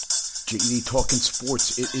JD Talking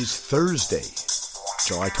Sports. It is Thursday,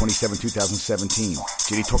 July 27, 2017.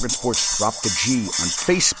 JD Talking Sports. Drop the G on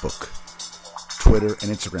Facebook, Twitter,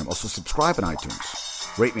 and Instagram. Also subscribe on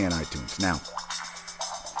iTunes. Rate me on iTunes. Now,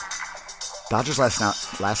 Dodgers last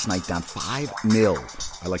night down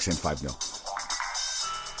 5-0. I like saying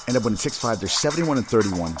 5-0. Ended up winning 6-5. They're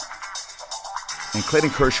 71-31. And Clayton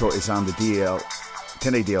Kershaw is on the DL,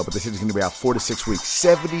 10-day DL, but they said he's going to be out 4 to 6 weeks.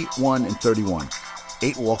 71-31.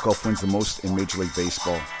 8 walk-off wins, the most in Major League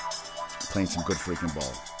Baseball. Playing some good freaking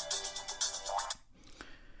ball.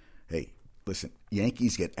 Hey, listen,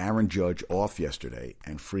 Yankees get Aaron Judge off yesterday,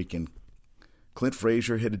 and freaking Clint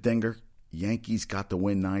Frazier hit a dinger. Yankees got the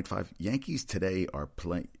win 9-5. Yankees today are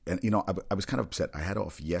playing, and I was kind of upset. I had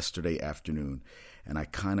off yesterday afternoon, and I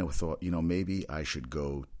kind of thought, maybe I should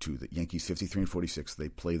go to the Yankees 53-46. They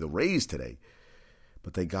play the Rays today,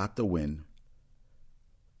 but they got the win.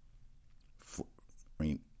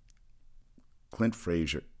 Clint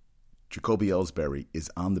Frazier, Jacoby Ellsbury is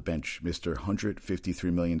on the bench. Mr.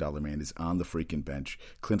 $153 million man is on the freaking bench.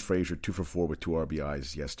 Clint Frazier, 2 for 4 with 2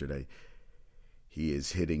 RBIs yesterday. He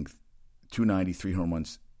is hitting .290, 3 home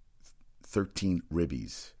runs, 13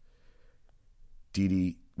 ribbies.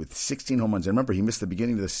 Didi with 16 home runs. And remember, he missed the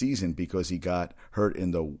beginning of the season because he got hurt in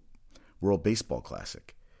the World Baseball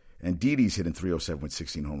Classic. And Didi's hitting .307 with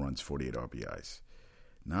 16 home runs, 48 RBIs.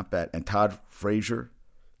 Not bad. And Todd Frazier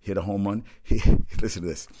hit a home run. Listen to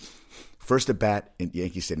this. First at bat in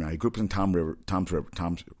Yankee Stadium. Now, he grew up in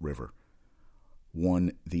Tom's River. Won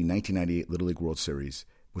the 1998 Little League World Series.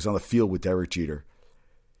 Was on the field with Derek Jeter.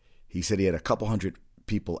 He said he had a couple hundred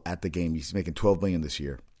people at the game. He's making $12 million this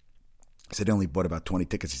year. He said he only bought about 20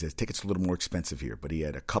 tickets. He says tickets are a little more expensive here, but he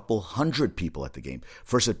had a couple hundred people at the game.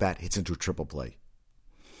 First at bat, hits into a triple play.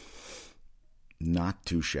 Not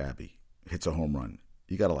too shabby. Hits a home run.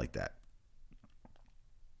 You got to like that.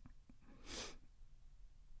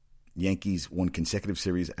 Yankees won consecutive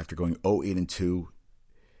series after going 0-8-2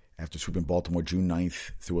 after sweeping Baltimore June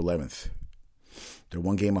 9th through 11th. They're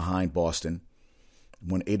 1 game behind Boston.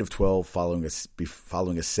 Won 8 of 12 following a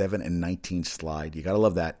 7-19 slide. You got to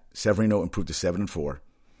love that. Severino improved to 7-4.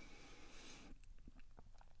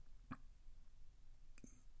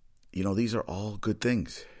 These are all good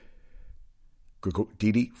things.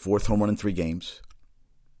 Didi, 4th home run in 3 games.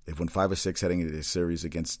 They've won 5 of 6 heading into this series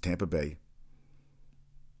against Tampa Bay.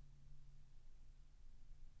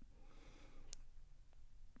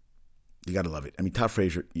 You got to love it. I mean, Todd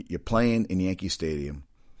Frazier, you're playing in Yankee Stadium,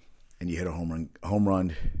 and you hit a home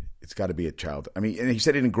run. It's got to be a child. I mean, and he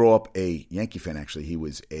said he didn't grow up a Yankee fan, actually. He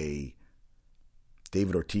was a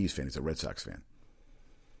David Ortiz fan. He's a Red Sox fan.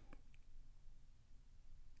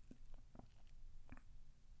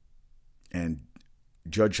 And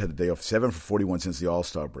Judge had the day off, 7 for 41 since the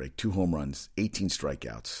All-Star break, 2 home runs, 18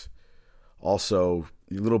 strikeouts. Also,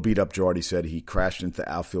 a little beat up, Girardi said he crashed into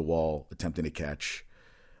the outfield wall attempting to catch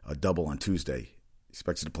a double on Tuesday.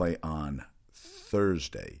 Expected to play on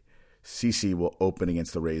Thursday. CeCe will open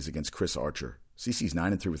against the Rays against Chris Archer. CeCe's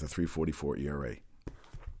 9-3 with a 3.44 ERA.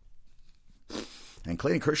 And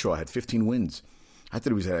Clayton Kershaw had 15 wins. I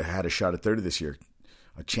thought he had a shot at 30 this year.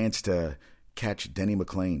 A chance to catch Denny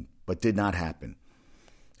McLain, but did not happen.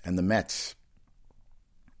 And the Mets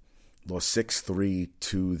lost 6-3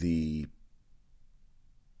 to the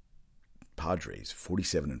Padres,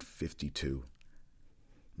 47-52.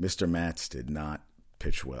 Mr. Matz did not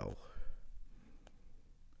pitch well.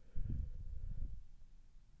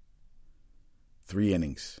 Three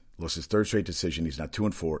innings. Lost his 3rd straight decision. He's now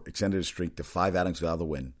 2-4. Extended his streak to 5 outings without a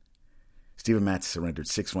win. Steven Matz surrendered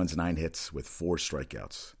 6 runs, 9 hits with 4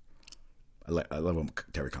 strikeouts. I love what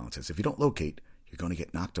Terry Collins says. If you don't locate, you're going to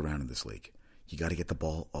get knocked around in this league. You got to get the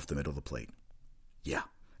ball off the middle of the plate. Yeah.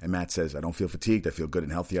 And Matt says, I don't feel fatigued. I feel good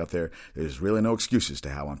and healthy out there. There's really no excuses to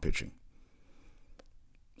how I'm pitching.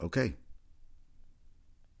 Okay.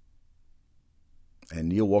 And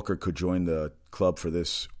Neil Walker could join the club for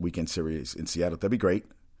this weekend series in Seattle. That'd be great.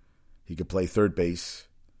 He could play third base,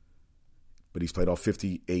 but he's played all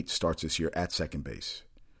 58 starts this year at second base.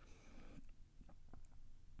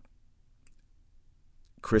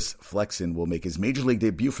 Chris Flexen will make his major league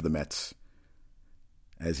debut for the Mets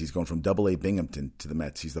as he's going from Double-A Binghamton to the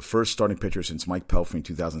Mets. He's the first starting pitcher since Mike Pelfrey in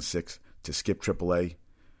 2006 to skip Triple-A.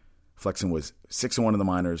 Flexen was 6-1 in the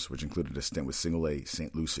minors, which included a stint with Single-A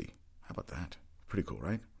St. Lucie. How about that? Pretty cool,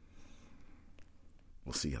 right?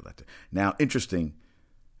 We'll see how that does. Now, interesting,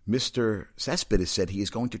 Mr. Cespedes said he is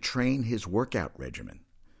going to train his workout regimen.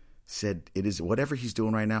 Said it is whatever he's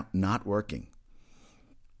doing right now, not working.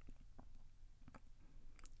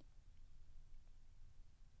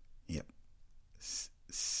 Yep.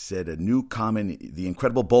 said the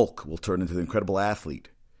incredible bulk will turn into the incredible athlete.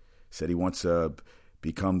 Said he wants to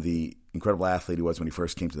become the incredible athlete he was when he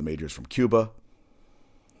first came to the majors from Cuba.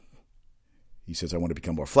 He says, I want to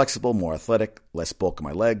become more flexible, more athletic, less bulk in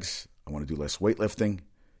my legs. I want to do less weightlifting.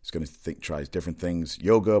 He's going to try different things,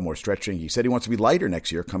 yoga, more stretching. He said he wants to be lighter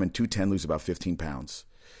next year, come in 210, lose about 15 pounds.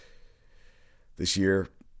 This year,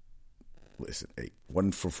 listen,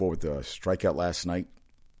 1 for 4 with the strikeout last night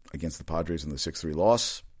against the Padres in the 6-3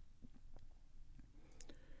 loss.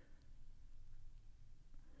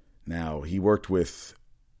 Now, he worked with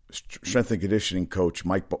strength and conditioning coach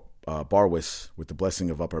Mike Barwis with the blessing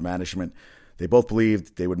of upper management. They both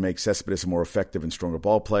believed they would make Cespedes a more effective and stronger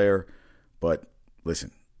ball player. But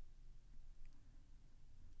listen,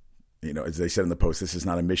 as they said in the post, this is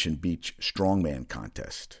not a Mission Beach strongman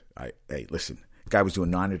contest. Hey, listen, the guy was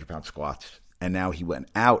doing 900-pound squats, and now he went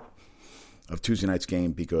out of Tuesday night's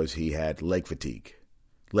game because he had leg fatigue,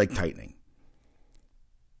 leg tightening.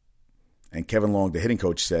 And Kevin Long, the hitting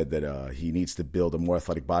coach, said that he needs to build a more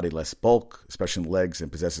athletic body, less bulk, especially in the legs, and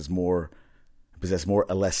possess more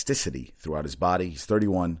elasticity throughout his body. He's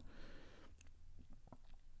 31.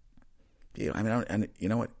 And you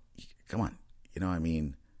know what? Come on.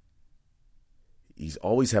 He's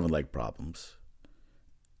always having leg problems.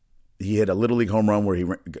 He hit a Little League home run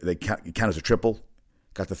where they count as a triple.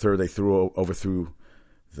 Got the third. They overthrew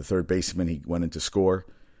the third baseman. He went in to score.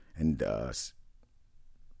 And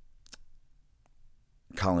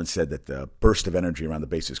Collins said that the burst of energy around the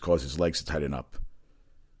bases caused his legs to tighten up.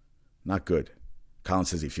 Not good. Collins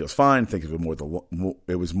says he feels fine. Thinks it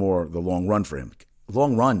was more the long run for him.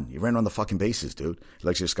 Long run. He ran on the fucking bases, dude. His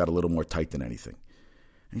legs just got a little more tight than anything.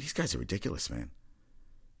 These guys are ridiculous, man.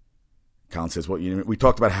 Collins says, we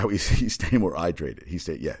talked about how he's staying more hydrated. He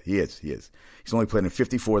said, yeah, he is. He's only played in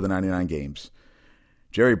 54 of the 99 games.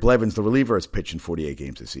 Jerry Blevins, the reliever, has pitched in 48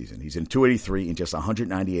 games this season. He's in 283 in just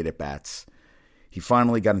 198 at-bats. He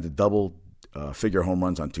finally got into double-figure home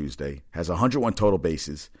runs on Tuesday, has 101 total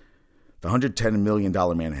bases. The $110 million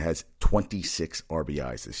man has 26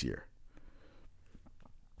 RBIs this year.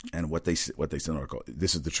 And what they said in the article,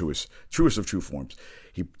 this is the truest of true forms.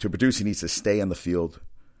 To produce, he needs to stay on the field.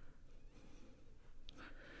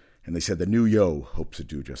 And they said the new Yo hopes to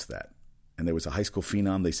do just that. And there was a high school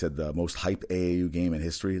phenom. They said the most hype AAU game in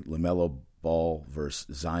history, LaMelo Ball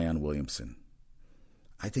versus Zion Williamson.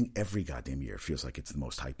 I think every goddamn year feels like it's the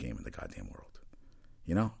most hype game in the goddamn world.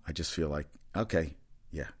 I just feel like, okay,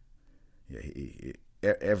 yeah. They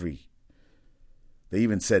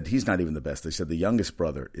even said he's not even the best. They said the youngest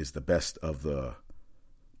brother is the best of the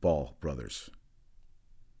Ball brothers.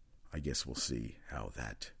 I guess we'll see how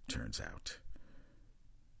that turns out.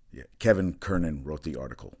 Yeah, Kevin Kernan wrote the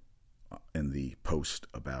article in the post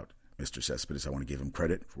about Mr. Cespedes. I want to give him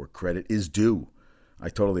credit where credit is due. I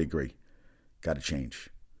totally agree. Got to change.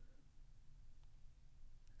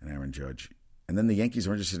 And Aaron Judge. And then the Yankees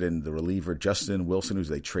are interested in the reliever Justin Wilson, who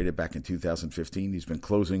they traded back in 2015. He's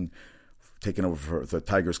been taking over for the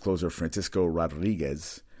Tigers closer Francisco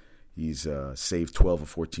Rodriguez. He's saved 12 of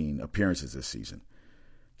 14 appearances this season.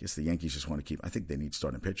 I guess the Yankees just want to keep. I think they need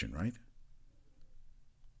starting pitching, right?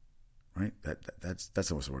 Right? That's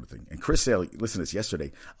the most important thing. And Chris Sale, listen to this,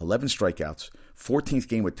 yesterday, 11 strikeouts, 14th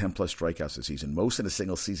game with 10-plus strikeouts this season, most in a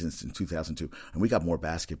single season since 2002. And we got more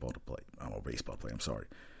basketball to play. More baseball play, I'm sorry.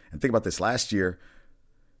 And think about this. Last year,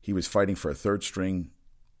 he was fighting for a third-string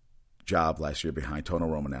job last year behind Tony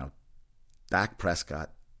Romo. Now, Dak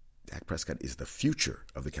Prescott is the future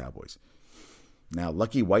of the Cowboys. Now,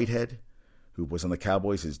 Lucky Whitehead, who was on the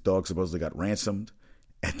Cowboys, his dog supposedly got ransomed,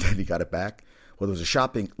 and then he got it back. Well, there was a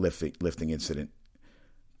shoplifting incident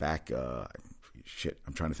back, I'm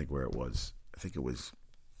trying to think where it was. I think it was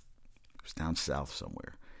down south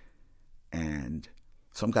somewhere. And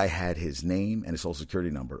some guy had his name and his social security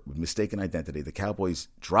number with mistaken identity. The Cowboys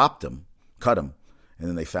dropped him, cut him, and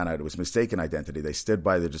then they found out it was mistaken identity. They stood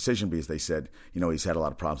by their decision because they said, he's had a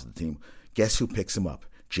lot of problems with the team. Guess who picks him up?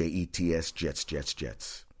 Jets,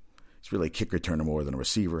 Jets. He's really a kick returner more than a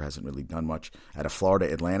receiver, hasn't really done much. Out of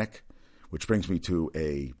Florida Atlantic, which brings me to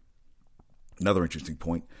another interesting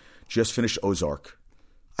point. Just finished Ozark.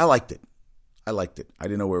 I liked it. I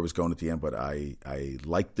didn't know where it was going at the end, but I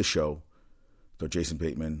liked the show. Though Jason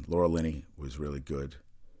Bateman, Laura Linney was really good.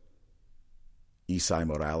 Isai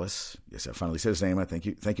Morales. Yes, I finally said his name. Thank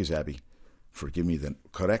you, Zabby, for giving me the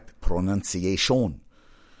correct pronunciation.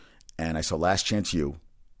 And I saw Last Chance U.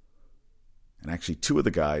 And actually, two of the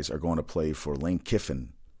guys are going to play for Lane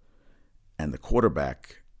Kiffin. And the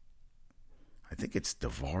quarterback, I think it's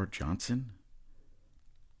DeVar Johnson.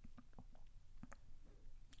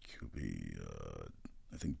 QB,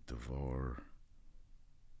 I think DeVar.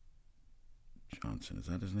 Johnson, is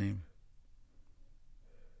that his name?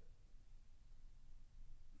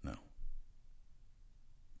 No.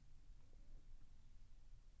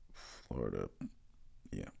 Florida,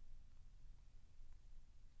 yeah.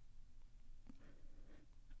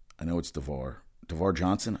 I know it's DeVar. DeVar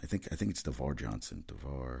Johnson? I think it's DeVar Johnson.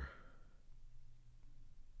 DeVar.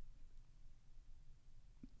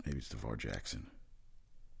 Maybe it's DeVar Jackson.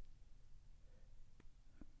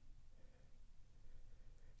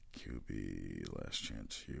 QB, last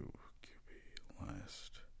chance, Hugh. QB,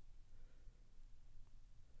 last.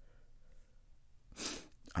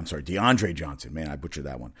 I'm sorry, DeAndre Johnson. Man, I butchered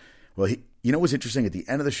that one. Well, you know what's interesting? At the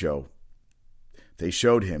end of the show, they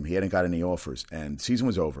showed him. He hadn't got any offers, and the season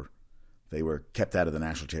was over. They were kept out of the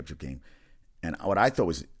national championship game. And what I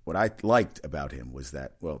liked about him was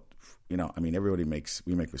that, well, you know, I mean,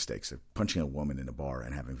 we make mistakes. Punching a woman in a bar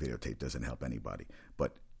and having videotape doesn't help anybody.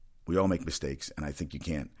 But we all make mistakes, and I think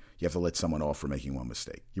you have to let someone off for making one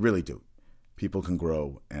mistake. You really do. People can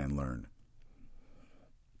grow and learn.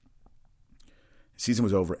 Season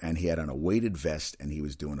was over, and he had on a weighted vest, and he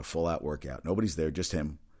was doing a full-out workout. Nobody's there, just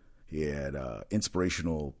him. He had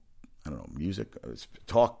inspirational, music,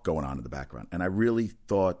 talk going on in the background. And I really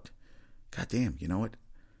thought, God damn, you know what?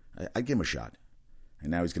 I'd give him a shot.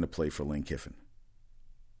 And now he's going to play for Lane Kiffin.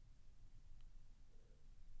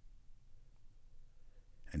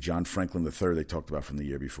 And John Franklin III, they talked about from the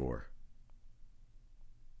year before.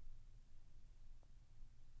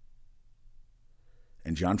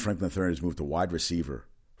 And John Franklin III has moved to wide receiver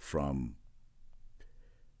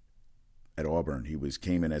at Auburn. He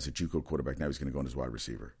came in as a JUCO quarterback. Now he's going to go in as wide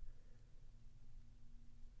receiver.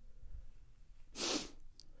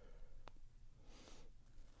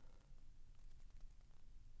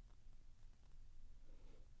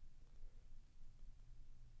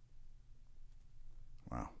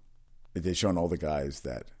 Wow. They've shown all the guys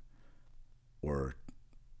that were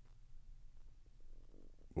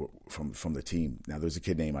from the team. Now, there's a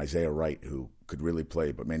kid named Isaiah Wright who could really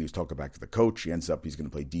play, but man, he was talking back to the coach. He's going to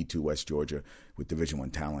play D2 West Georgia with Division I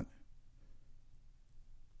talent.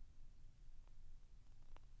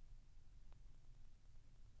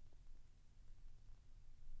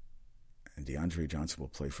 And DeAndre Johnson will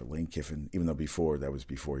play for Lane Kiffin, even though that was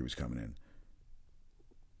before he was coming in.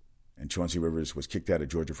 And Chauncey Rivers was kicked out of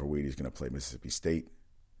Georgia for weed. He's going to play Mississippi State.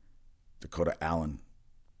 Dakota Allen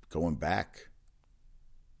going back.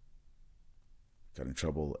 Got in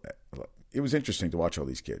trouble. It was interesting to watch all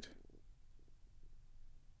these kids.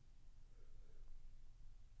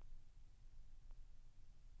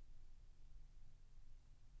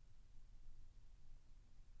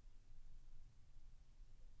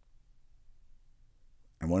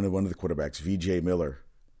 And one of the quarterbacks, VJ Miller,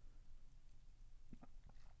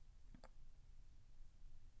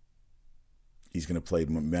 he's going to play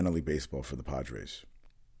mental league baseball for the Padres.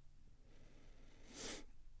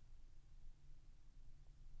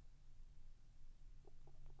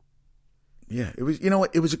 Yeah, it was. You know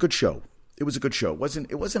what? It was a good show. It was a good show. It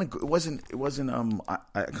wasn't.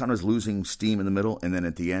 I kind of was losing steam in the middle, and then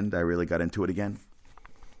at the end, I really got into it again.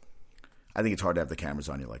 I think it's hard to have the cameras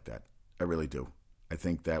on you like that. I really do. I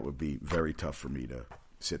think that would be very tough for me to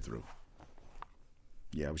sit through.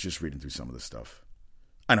 Yeah, I was just reading through some of the stuff.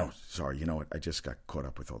 I know. Sorry. You know what? I just got caught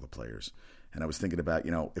up with all the players, and I was thinking about,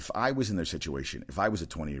 if I was in their situation, if I was a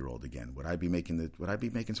 20-year-old again, would I be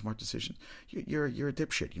making smart decisions? You're a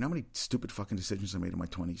dipshit. You know how many stupid fucking decisions I made in my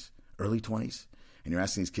 20s, early 20s, and you're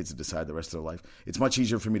asking these kids to decide the rest of their life. It's much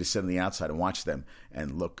easier for me to sit on the outside and watch them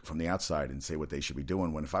and look from the outside and say what they should be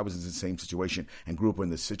doing. When if I was in the same situation and grew up in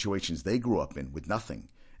the situations they grew up in with nothing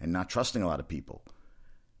and not trusting a lot of people,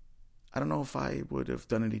 I don't know if I would have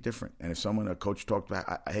done any different. And if a coach talked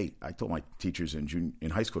back, I told my teachers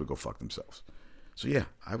in high school to go fuck themselves. So yeah,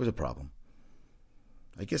 I was a problem.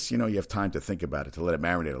 I guess, you have time to think about it, to let it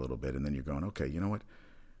marinate a little bit. And then you're going, okay, you know what?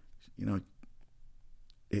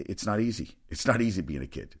 It's not easy. It's not easy being a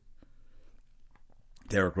kid.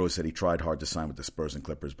 Derrick Rose said he tried hard to sign with the Spurs and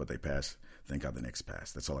Clippers, but they passed. Thank God the Knicks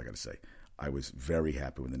passed. That's all I got to say. I was very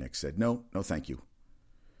happy when the Knicks said, no, thank you.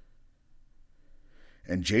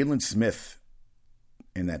 And Jalen Smith,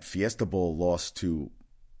 in that Fiesta Bowl loss to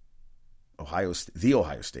Ohio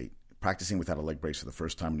State, practicing without a leg brace for the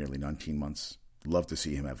first time in nearly 19 months. Love to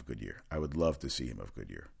see him have a good year. I would love to see him have a good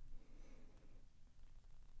year.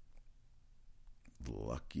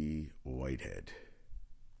 Lucky Whitehead.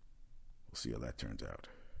 We'll see how that turns out.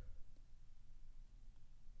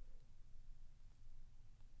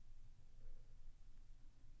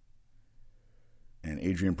 And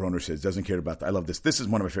Adrian Broner says, doesn't care about I love this. This is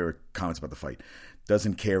one of my favorite comments about the fight.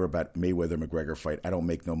 Doesn't care about Mayweather-McGregor fight. I don't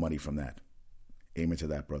make no money from that. Amen to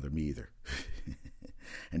that, brother. Me either.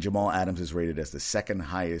 And Jamal Adams is rated as the second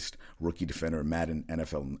highest rookie defender in Madden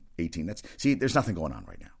NFL 18. There's nothing going on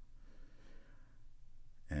right now.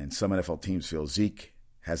 And some NFL teams feel Zeke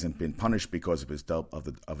hasn't been punished because of his of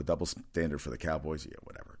a double standard for the Cowboys. Yeah,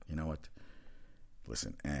 whatever. You know what?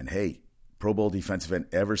 Listen, and hey, Pro Bowl defensive end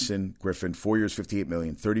Everson Griffin, 4 years, $58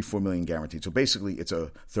 million, $34 million guaranteed. So basically, it's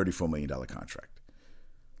a $34 million contract.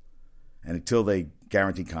 And until they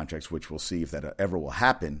guarantee contracts, which we'll see if that ever will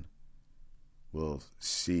happen, we'll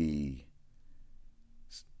see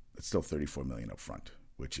it's still $34 million up front,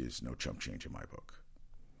 which is no chump change in my book.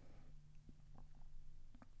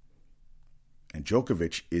 And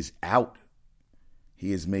Djokovic is out.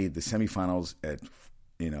 He has made the semifinals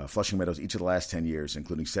in Flushing Meadows each of the last 10 years,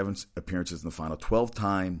 including 7 appearances in the final,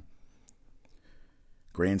 12-time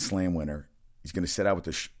Grand Slam winner. He's going to set out with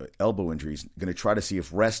the elbow injury. He's going to try to see if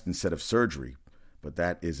rest instead of surgery, but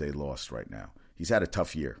that is a loss right now. He's had a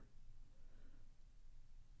tough year.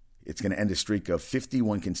 It's going to end a streak of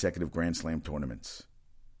 51 consecutive Grand Slam tournaments,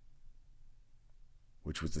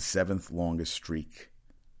 which was the 7th longest streak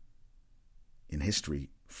in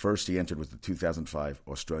history. First he entered with the 2005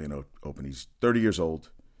 Australian Open. He's 30 years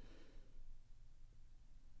old.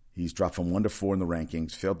 He's dropped from 1 to 4 in the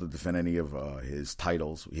rankings, failed to defend any of his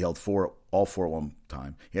titles. He held all four at one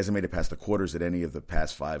time. He hasn't made it past the quarters at any of the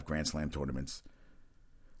past 5 Grand Slam tournaments.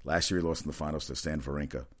 Last year he lost in the finals to Stan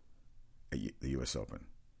Wawrinka at the U.S. Open.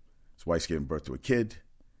 His wife's giving birth to a kid.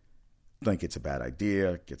 Think it's a bad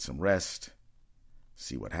idea. Get some rest.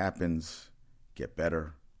 See what happens. Get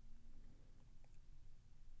better.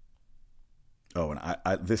 Oh,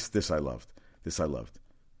 and this I loved. This I loved.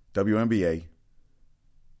 WNBA,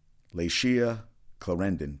 Leishia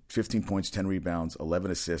Clarendon, 15 points, 10 rebounds,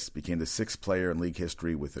 11 assists, became the 6th player in league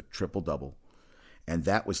history with a triple-double. And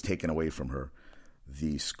that was taken away from her.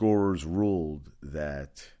 The scorers ruled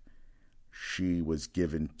that she was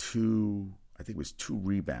given 2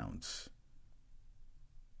 rebounds.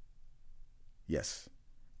 Yes.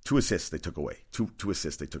 2 assists they took away. Two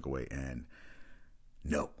assists they took away. And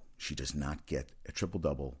no, she does not get a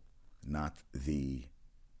triple-double, does not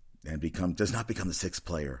become the 6th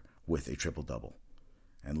player with a triple-double.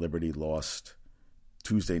 And Liberty lost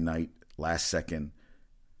Tuesday night, last second,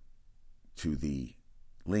 to the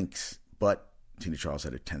Lynx, but Tina Charles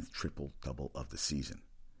had her 10th triple-double of the season.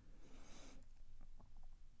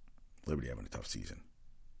 Liberty having a tough season.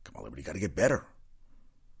 Come on, Liberty, got to get better.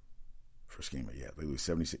 First game, they lose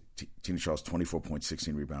 76. Tina Charles, 24 points,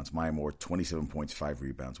 16 rebounds. Maya Moore, 27 points, 5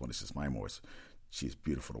 rebounds, 1 assist. Maya Moore, she's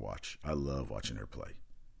beautiful to watch. I love watching her play.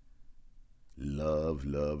 Love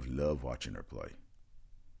watching her play.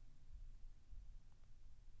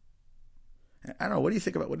 I don't know. What do you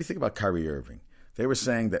think about Kyrie Irving? They were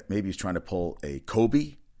saying that maybe he's trying to pull a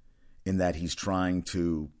Kobe, in that he's trying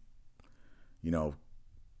to,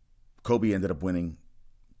 Kobe ended up winning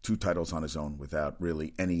 2 titles on his own without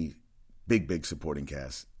really any big supporting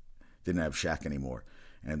cast. Didn't have Shaq anymore.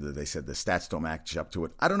 And they said the stats don't match up to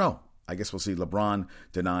it. I don't know. I guess we'll see. LeBron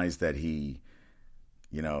denies that he,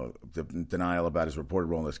 the denial about his reported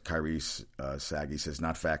role in this Kyrie's sag. He says,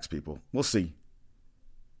 not facts, people. We'll see.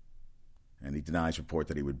 And he denies report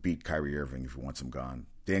that he would beat Kyrie Irving if he wants him gone.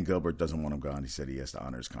 Dan Gilbert doesn't want him gone. He said he has to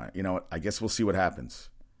honor his kind. You know what? I guess we'll see what happens.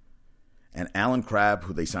 And Alan Crabb,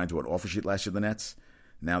 who they signed to an offer sheet last year, the Nets,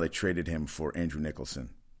 now they traded him for Andrew Nicholson.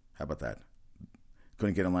 How about that?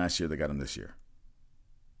 Couldn't get him last year. They got him this year.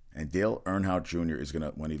 And Dale Earnhardt Jr. is going to,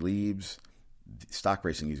 when he leaves stock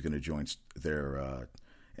racing, he's going to join their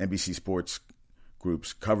NBC Sports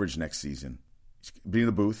Group's coverage next season. He's be in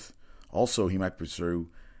the booth. Also, he might pursue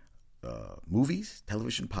movies,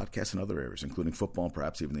 television, podcasts, and other areas, including football and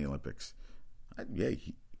perhaps even the Olympics.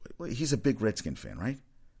 He's a big Redskin fan, right?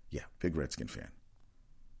 Yeah, big Redskin fan.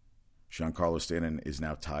 Giancarlo Stanton is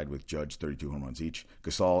now tied with Judge, 32 home runs each.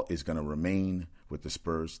 Gasol is going to remain with the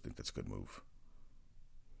Spurs. I think that's a good move.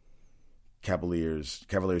 Cavaliers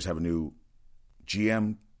have a new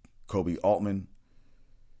GM, Kobe Altman.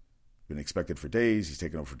 Been expected for days. He's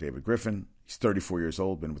taken over for David Griffin. He's 34 years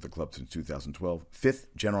old, been with the club since 2012. 5th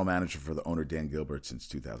general manager for the owner, Dan Gilbert, since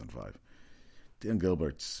 2005. Dan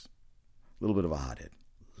Gilbert's a little bit of a hothead.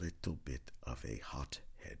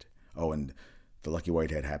 Oh, and the Lucky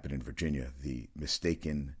Whitehead happened in Virginia, the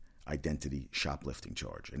mistaken identity shoplifting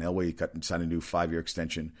charge. And Elway signed a new 5-year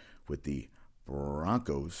extension with the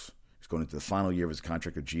Broncos. He's going into the final year of his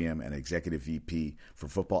contract with GM and executive VP for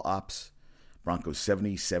football ops. Broncos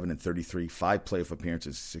 77-33, 5 playoff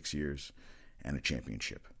appearances, 6 years, and a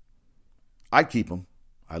championship. I'd keep him.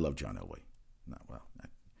 I love John Elway.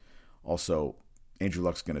 Also, Andrew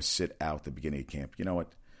Luck's going to sit out the beginning of camp. You know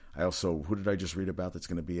what? Who did I just read about that's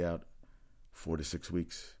going to be out 4 to 6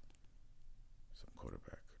 weeks? Some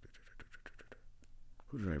quarterback.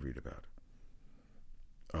 Who did I read about?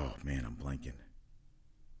 Oh, man, I'm blanking.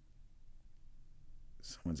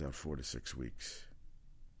 Someone's out 4 to 6 weeks.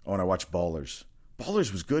 Oh, and I watched Ballers.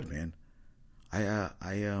 Ballers was good, man. I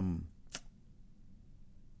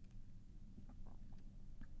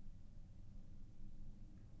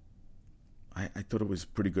thought it was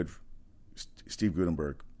pretty good. Steve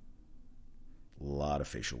Gutenberg, a lot of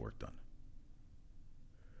facial work done.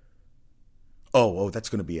 Oh, that's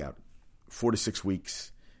going to be out. 4 to 6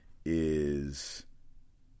 weeks is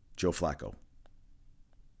Joe Flacco.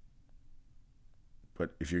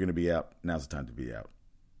 But if you're going to be out, now's the time to be out.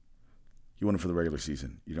 You want it for the regular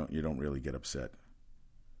season. You don't really get upset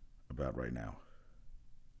about right now.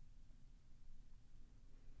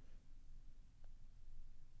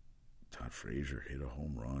 Todd Frazier hit a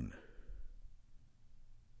home run.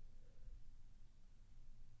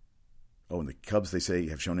 Oh, and the Cubs, they say,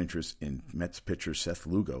 have shown interest in Mets pitcher Seth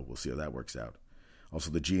Lugo. We'll see how that works out. Also,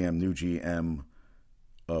 the new GM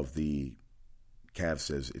of the Cavs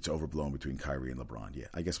says it's overblown between Kyrie and LeBron. Yeah,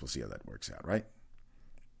 I guess we'll see how that works out, right?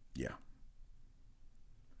 Yeah.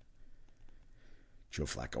 Joe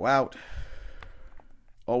Flacco out.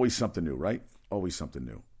 Always something new, right? Always something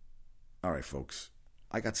new. All right, folks.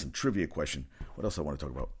 I got some trivia question. What else I want to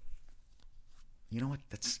talk about? You know what?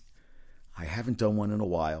 I haven't done one in a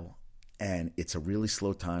while, and it's a really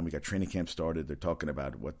slow time. We got training camp started. They're talking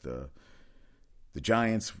about what the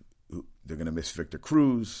Giants, they're going to miss Victor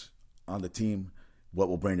Cruz on the team. What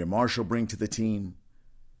will Brandon Marshall bring to the team?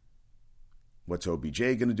 What's OBJ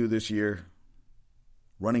going to do this year?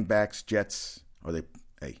 Running backs, Jets.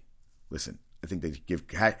 Hey, listen, I think they give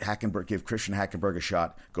Christian Hackenberg a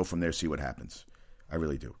shot. Go from there, see what happens. I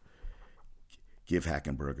really do. Give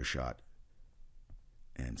Hackenberg a shot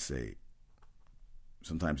and say,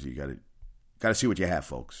 sometimes you got to see what you have,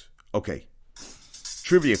 folks. Okay.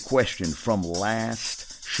 Trivia question from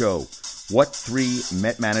last show. What 3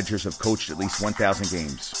 Met managers have coached at least 1,000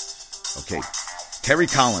 games? Okay. Terry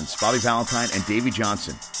Collins, Bobby Valentine, and Davey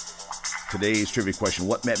Johnson. Today's trivia question.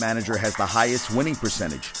 What Met manager has the highest winning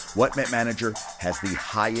percentage? What Met manager has the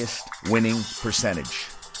highest winning percentage?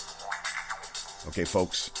 Okay,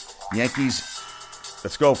 folks. Yankees,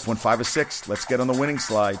 let's go. Won 5 or 6. Let's get on the winning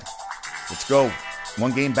slide. Let's go.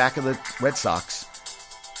 1 game back of the Red Sox.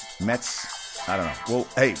 Mets, I don't know. Well,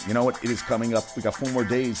 hey, you know what? It is coming up. We got 4 more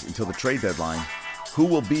days until the trade deadline. Who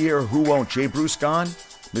will be here? Who won't? Jay Bruce gone?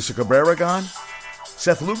 Mr. Cabrera gone?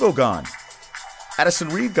 Seth Lugo gone? Addison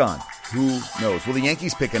Reed gone? Who knows? Will the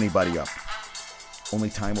Yankees pick anybody up? Only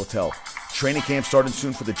time will tell. Training camp starting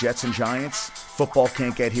soon for the Jets and Giants. Football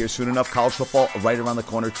can't get here soon enough. College football right around the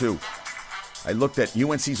corner too. I looked at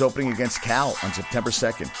UNC's opening against Cal on September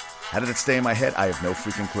 2nd. How did it stay in my head? I have no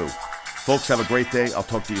freaking clue. Folks, have a great day. I'll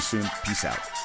talk to you soon. Peace out.